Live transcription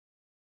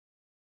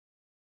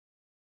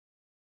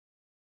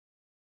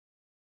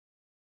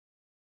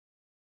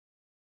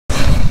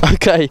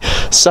Okay,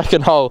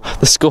 second hole.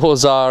 The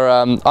scores are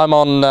I'm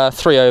on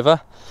 3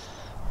 over,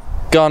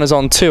 Garner's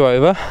on 2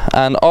 over,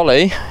 and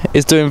Ollie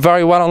is doing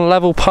very well on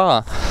level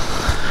par.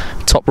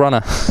 Top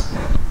runner.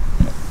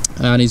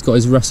 And he's got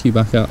his rescue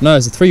back out. No,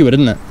 it's a 3-wood,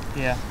 isn't it?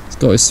 Yeah. He's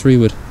got his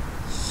 3-wood.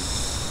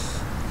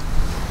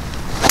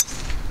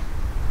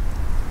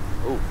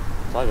 Oh,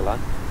 tiger line.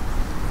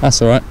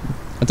 That's alright.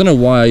 I don't know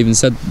why I even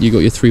said you got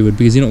your 3-wood,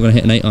 because you're not going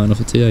to hit an 8-iron off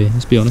a tee, are you?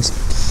 Let's be honest.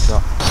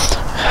 Sure.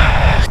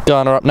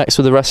 Garner up next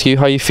with the rescue.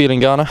 How are you feeling,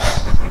 Garner? Not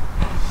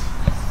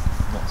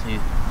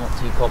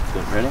too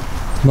confident, really.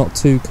 Not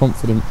too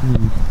confident.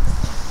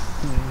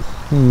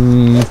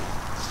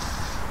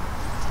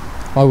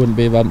 I wouldn't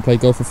be if I hadn't played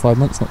golf for 5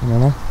 months, not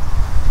gonna lie.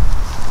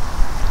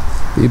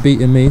 But you're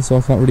beating me, so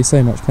I can't really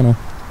say much, can I?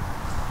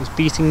 He's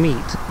beating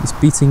meat. He's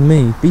beating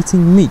me.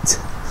 Beating meat.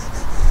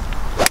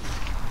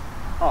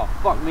 Oh,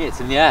 fuck me, it's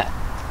in the air.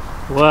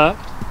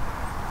 Worked.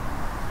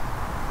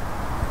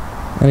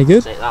 Any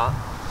good? Take that.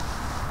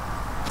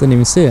 Didn't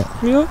even see it.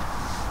 Yeah.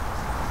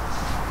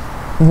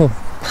 Oh.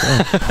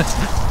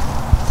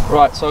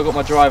 Right, so I've got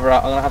my driver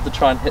out. I'm going to have to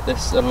try and hit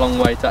this a long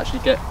way to actually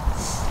get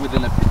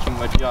within a pitching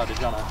wedge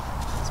yardage, aren't I?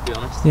 Let's be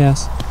honest.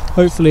 Yes.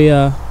 Hopefully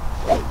go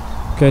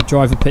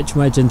drive a pitch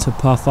wedge into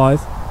par 5.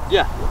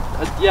 Yeah,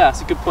 yeah,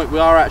 that's a good point. We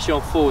are actually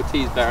on 4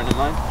 tees, bearing in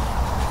mind.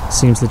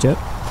 Seems legit.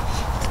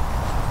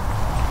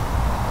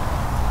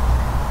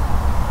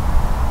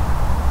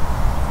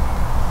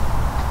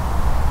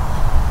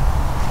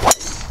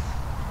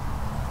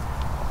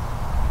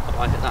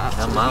 I hit that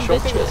Come on,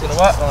 shocking. bitch. It's going to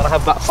work. I'm going to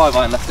have about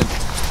 5-iron left in.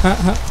 How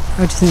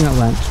do you think that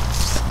went?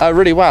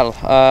 Really well.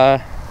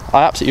 I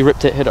absolutely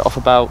ripped it, hit it off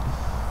about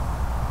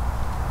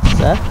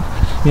there.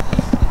 Yeah.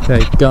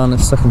 Okay,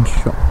 Garner's second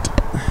shot.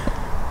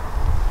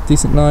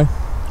 Decent lie.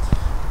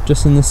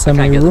 Just in the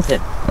semi rough. I can't get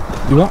the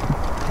pin. You what?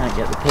 Can't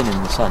get the pin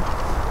in the sun.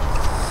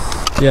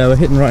 Yeah, we're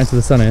hitting right into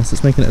the sun here, so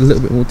it's making it a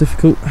little bit more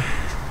difficult.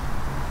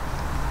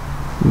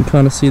 You can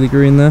kind of see the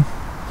green there.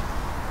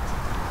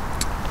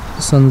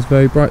 The sun's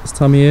very bright this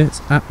time of year.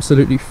 It's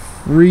absolutely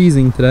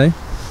freezing today.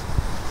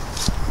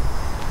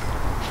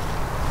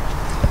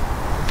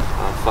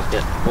 Oh, fuck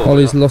it. What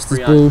Ollie's lost his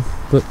ball,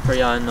 but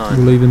 3-iron 9.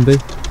 we'll leave him be.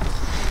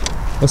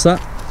 What's that?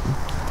 I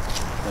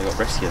got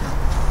rescued.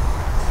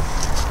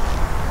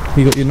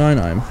 You got your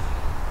 9-iron?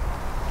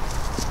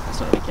 That's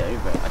not going to get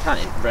over it. I can't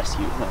even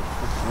rescue it. No.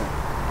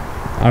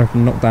 I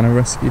reckon knock down a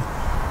rescue. You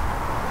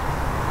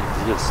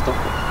gotta stop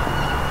it.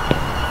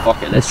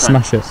 Fuck it, let's try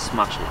smash it.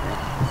 Smash it, yeah.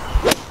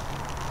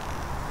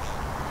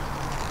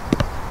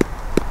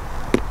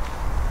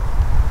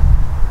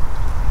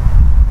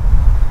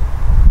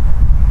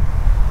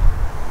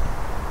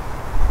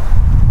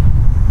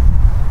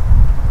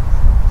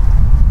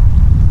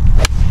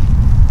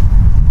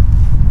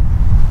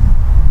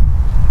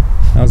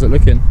 How's it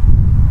looking?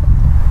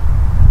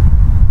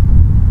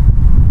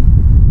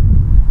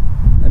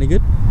 Any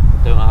good?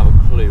 Don't have a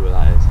clue where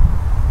that is.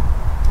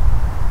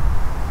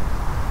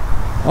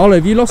 Ollie,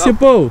 have you lost your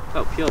ball?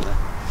 Oh, pure there.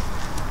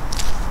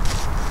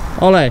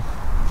 Ollie?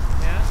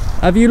 Yeah?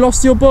 Have you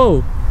lost your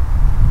ball?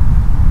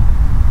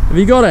 Have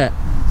you got it?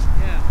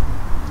 Yeah.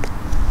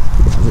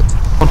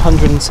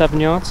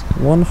 107 yards.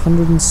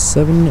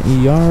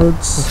 107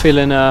 yards. I'm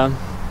feeling an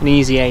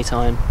easy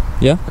 8-iron.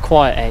 Yeah? A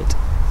quiet 8.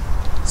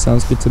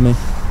 Sounds good to me.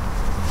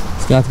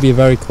 It's going to have to be a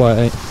very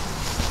quiet 8.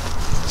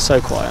 So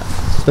quiet.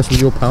 Especially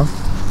with your power.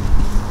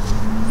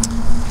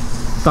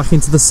 Back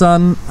into the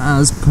sun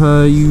as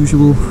per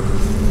usual.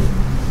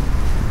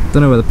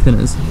 Don't know where the pin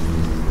is.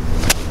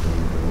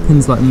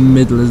 Pin's like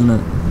middle, isn't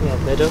it? Yeah,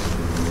 middle.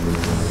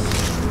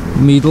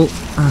 Middle.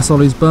 That's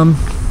Ollie's bum.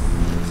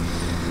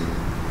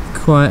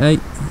 Quiet 8.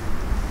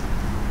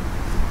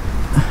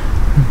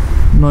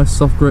 Nice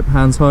soft grip,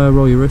 hands higher,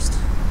 roll your wrist.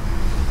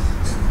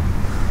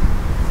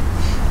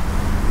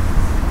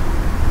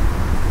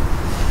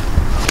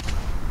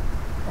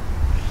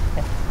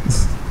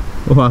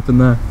 What happened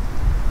there?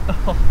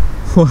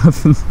 What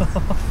happened?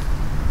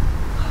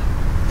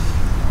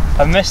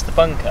 I missed the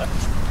bunker.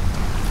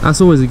 That's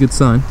always a good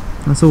sign.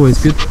 That's always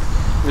good.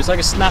 It was like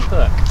a snap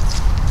hook.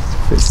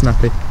 Bit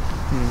snappy.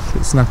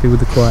 Bit snappy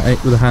with the quiet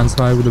 8, with the hands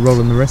high, with the roll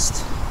on the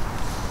wrist.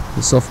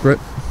 The soft grip.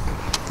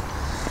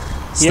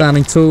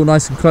 Standing tall,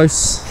 nice and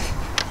close.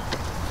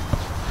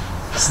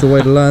 It's the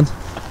way to learn.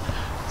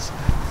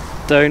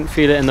 Don't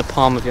feel it in the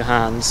palm of your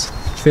hands.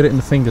 Feel it in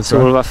the fingers, It's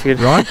all about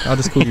feeling. Ryan? I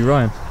just called you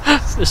Ryan.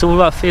 It's all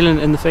about feeling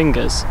it in the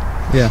fingers.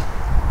 Yeah.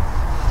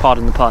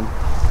 Pardon the pun.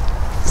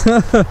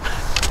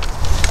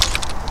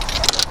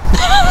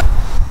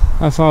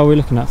 How far are we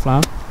looking at,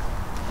 Flower?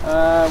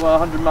 Well,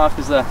 100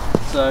 markers there,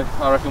 so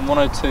I reckon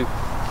 102.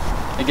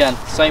 Again,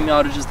 same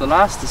yardage as the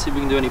last, to see if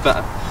we can do any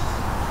better.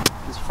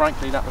 Because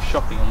frankly, that was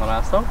shocking on the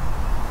last hole.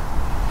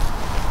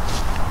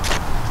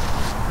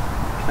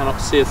 Cannot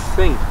see a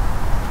thing.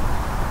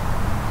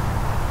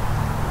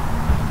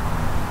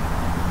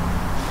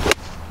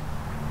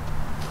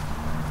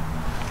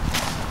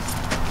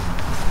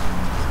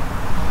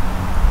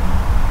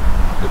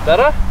 Bit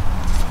better.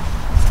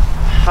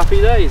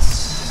 Happy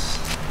days.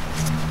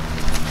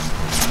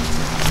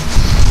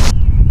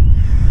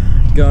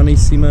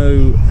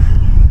 Garnissimo.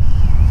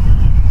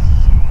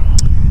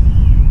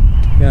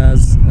 He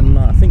has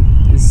I think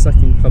his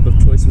second club of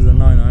choice was a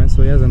 9-iron,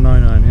 so he has a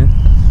 9-iron here.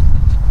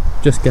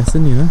 Just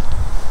guessing, you know.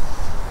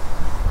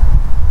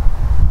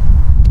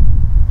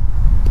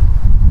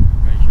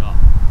 Great shot.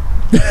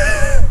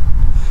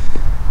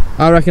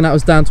 I reckon that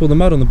was down to all the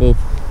mud on the ball.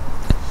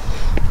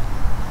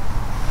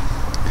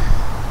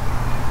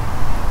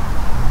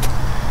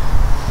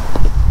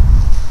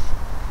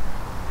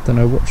 Don't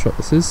know what shot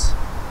this is.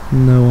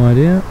 No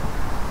idea.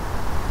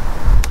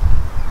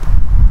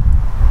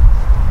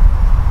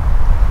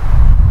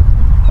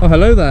 Oh,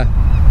 hello there.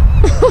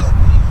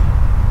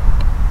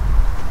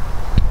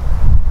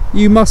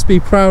 You must be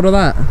proud of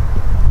that.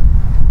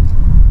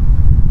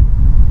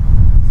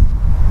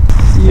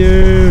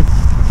 You.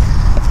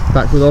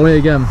 Back with Ollie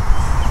again.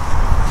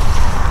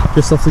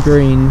 Just off the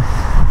green.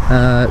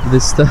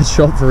 This third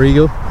shot for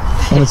Eagle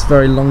on this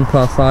very long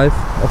par 5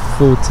 off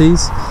 4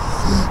 tees.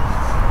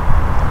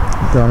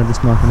 Garner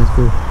just marking his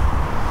ball.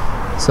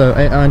 So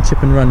 8-iron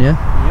chip and run, yeah?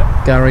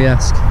 Yep.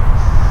 Gary-esque.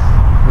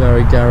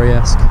 Very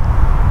Gary-esque.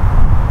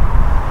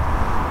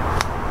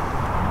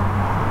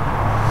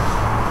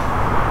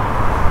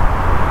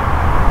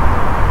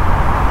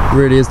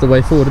 Really is the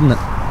way forward, isn't it?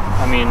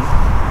 I mean,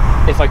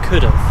 if I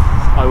could have,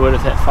 I would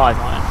have hit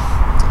 5-iron.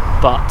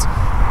 But,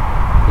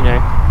 you know,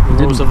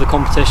 the rules of the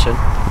competition.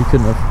 You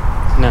couldn't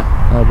have. No.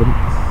 I wouldn't.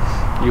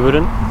 You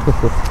wouldn't?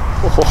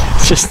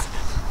 Oh, just...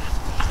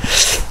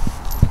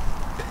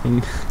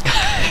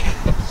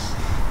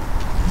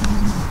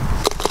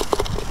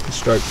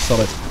 Stroke,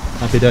 solid.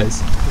 Happy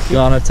days.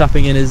 Garner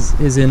tapping in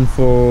his in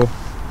for,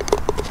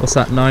 what's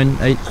that, 9,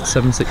 8,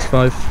 7, 6,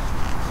 5.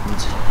 1,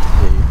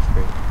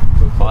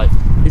 2, 3, 4,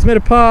 5. He's made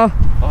a par.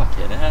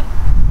 Fucking hell.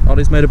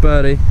 Ollie's made a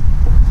birdie.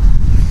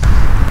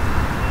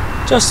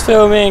 Just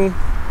filming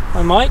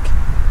my mic.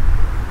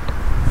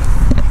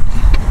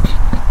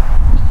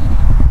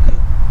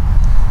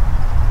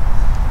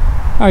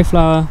 Harry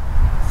Flower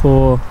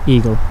for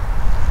Eagle.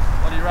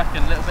 What do you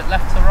reckon? A little bit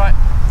left to right?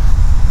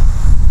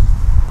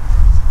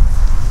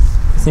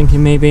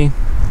 Thinking maybe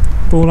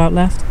ball out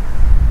left.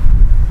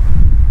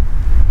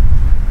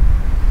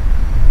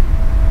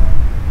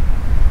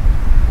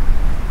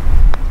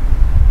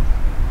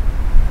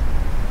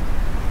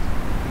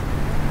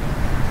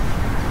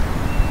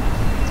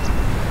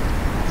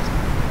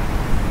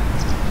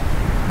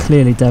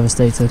 Clearly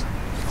devastated.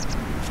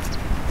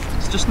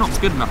 It's just not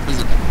good enough, is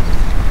it?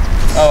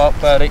 Oh well,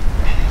 birdie.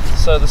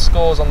 So the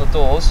score's on the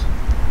doors.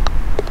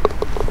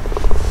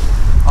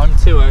 I'm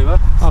 2 over.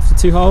 After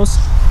 2 holes.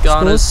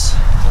 Garner's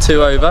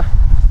 2 over.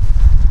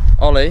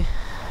 Ollie,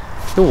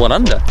 you're 1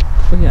 under.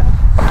 Oh yeah.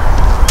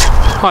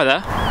 Hi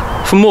there.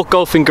 For more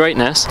golfing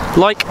greatness,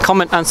 like,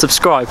 comment and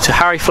subscribe to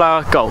Harry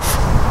Flower Golf.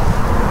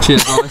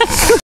 Cheers, Ollie.